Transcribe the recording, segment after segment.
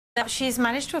Now, she's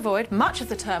managed to avoid much of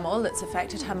the turmoil that's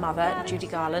affected her mother, Judy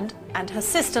Garland, and her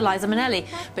sister, Liza Minnelli,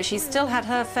 but she's still had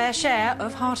her fair share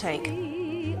of heartache.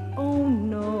 Oh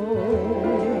no,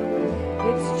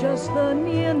 it's just the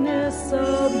nearness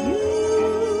of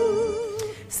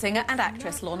you. Singer and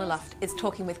actress Lorna Luft is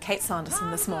talking with Kate Sanderson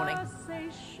this morning.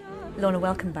 Lorna,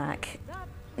 welcome back.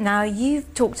 Now,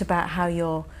 you've talked about how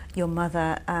your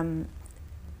mother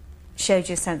showed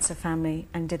you a sense of family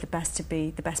and did the best to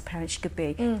be the best parent she could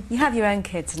be. You have your own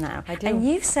kids now. I do. And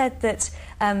you've said that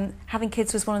having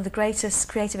kids was one of the greatest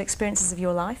creative experiences of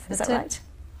your life. Is that right?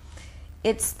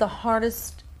 It's the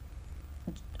hardest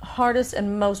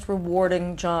and most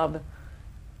rewarding job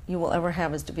you will ever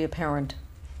have is to be a parent.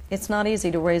 It's not easy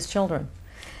to raise children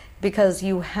because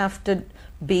you have to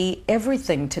be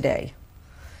everything today.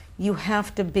 You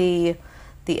have to be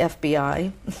the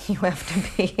FBI, you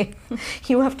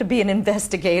have to be an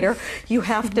investigator, you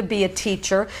have to be a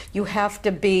teacher, you have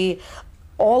to be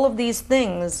all of these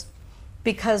things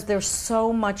because there's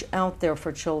so much out there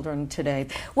for children today.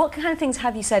 What kind of things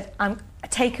have you said,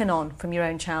 taken on from your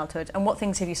own childhood, and what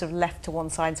things have you sort of left to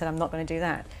one side and said, I'm not going to do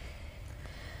that?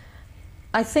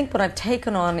 I think what I've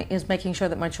taken on is making sure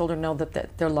that my children know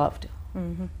that they're loved.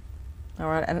 All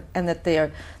right, and that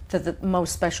they're the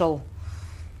most special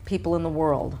people in the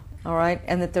world, all right,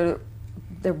 and that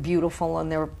they're beautiful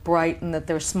and they're bright and that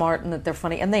they're smart and that they're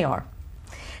funny, and they are,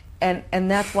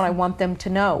 and that's what I want them to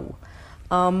know.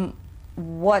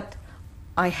 What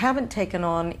I haven't taken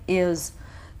on is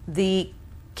the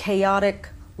chaotic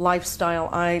lifestyle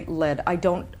I led.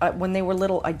 When they were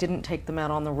little, I didn't take them out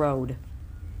on the road.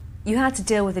 You had to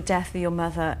deal with the death of your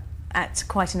mother at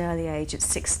quite an early age, at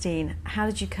 16. How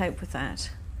did you cope with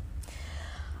that?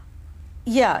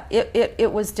 Yeah,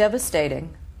 it was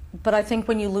devastating, but I think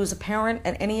when you lose a parent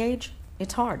at any age,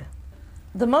 it's hard.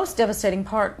 The most devastating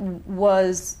part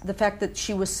was the fact that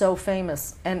she was so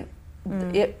famous, and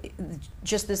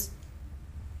just this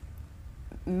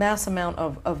mass amount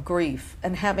of grief,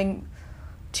 and having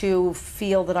to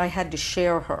feel that I had to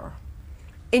share her.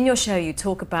 In your show, you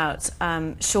talk about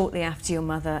shortly after your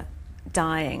mother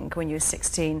dying, when you were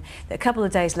 16, that a couple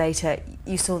of days later,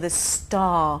 you saw this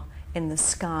star in the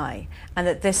sky, and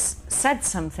that this said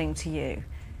something to you,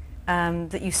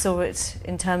 that you saw it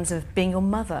in terms of being your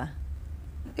mother.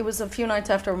 It was a few nights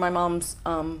after my mom's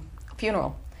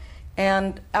funeral,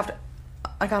 and after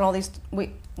I got all these,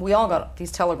 we all got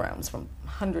these telegrams from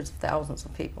hundreds of thousands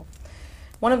of people.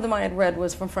 One of them I had read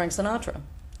was from Frank Sinatra,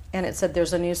 and it said,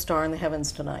 "There's a new star in the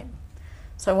heavens tonight."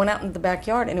 So I went out into the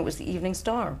backyard, and it was the evening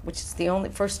star, which is the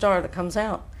first star that comes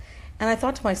out. And I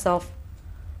thought to myself,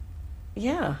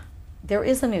 yeah, there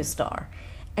is a new star,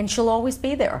 and she'll always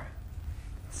be there.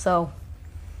 So,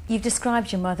 you've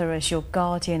described your mother as your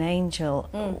guardian angel.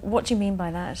 What do you mean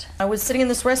by that? I was sitting in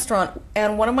this restaurant,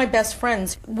 and one of my best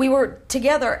friends, we were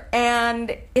together,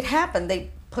 and it happened.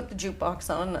 They put the jukebox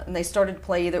on, and they started to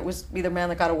play. It was either Man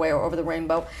That Got Away or Over the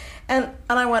Rainbow. And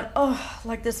I went, oh,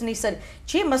 like this, and he said,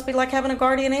 gee, it must be like having a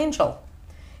guardian angel.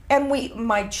 And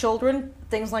my children,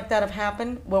 things like that have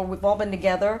happened. Well, we've all been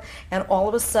together, and all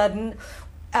of a sudden,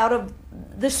 out of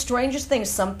the strangest things,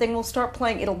 something will start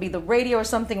playing. It'll be the radio or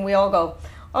something. We all go,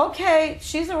 okay,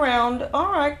 she's around.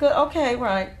 All right, good. Okay,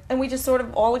 right. And we just sort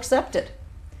of all accept it.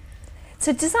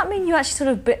 So does that mean you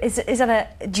actually sort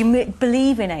of, do you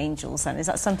believe in angels then? Is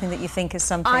that something that you think is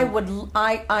something? I'm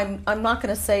not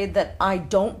going to say that I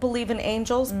don't believe in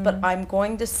angels, but I'm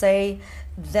going to say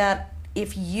that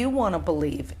if you want to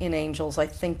believe in angels, I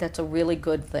think that's a really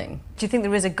good thing. Do you think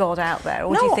there is a God out there?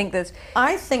 Or no, do you think that...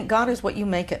 I think God is what you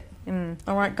make it.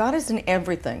 All right, God is in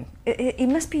everything. It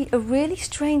must be a really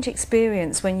strange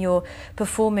experience when you're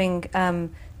performing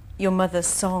your mother's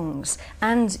songs,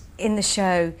 and in the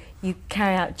show you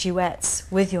carry out duets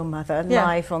with your mother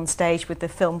live on stage with the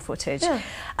film footage.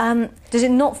 Does it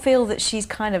not feel that she's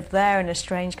kind of there in a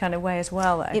strange kind of way as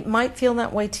well, though? It might feel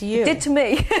that way to you. It did to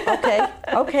me.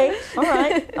 Okay,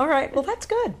 all right, well, that's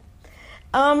good.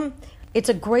 It's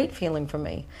a great feeling for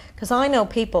me, because I know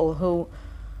people who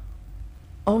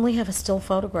only have a still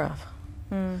photograph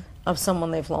of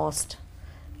someone they've lost.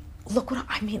 Look what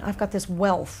I mean, I've got this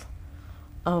wealth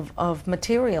of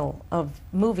material, of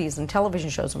movies and television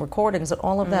shows and recordings and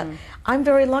all of that. I'm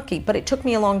very lucky, but it took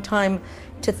me a long time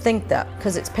to think that,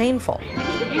 because it's painful.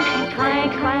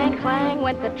 Clang, clang, clang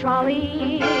went the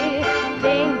trolley.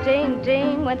 Ding, ding,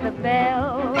 ding went the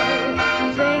bell.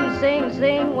 Zing, zing,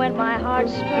 zing went my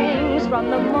heartstrings. From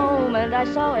the moment I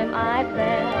saw him, I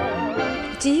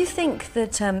fell. Do you think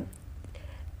that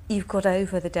you've got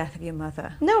over the death of your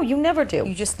mother? No, you never do.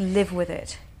 You just live with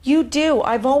it. You do.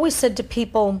 I've always said to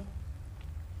people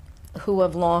who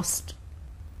have lost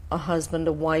a husband,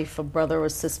 a wife, a brother, a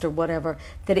sister, whatever,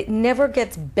 that it never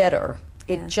gets better.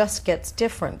 It just gets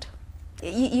different.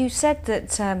 You said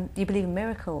that you believe in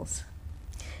miracles.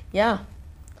 Yeah.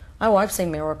 Oh, I've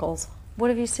seen miracles. What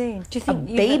have you seen? Do you A think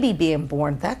baby being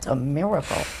born, that's a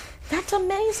miracle. That's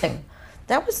amazing.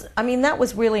 That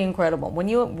was really incredible. When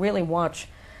you really watch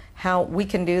how we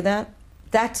can do that,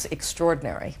 that's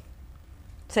extraordinary.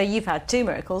 So you've had 2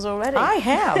 miracles already. I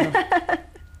have.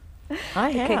 I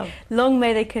have. Okay. Long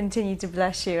may they continue to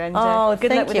bless you, and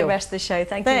good luck with the rest of the show.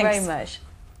 Thank you very much.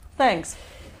 Thanks.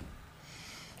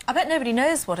 I bet nobody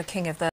knows what a king of the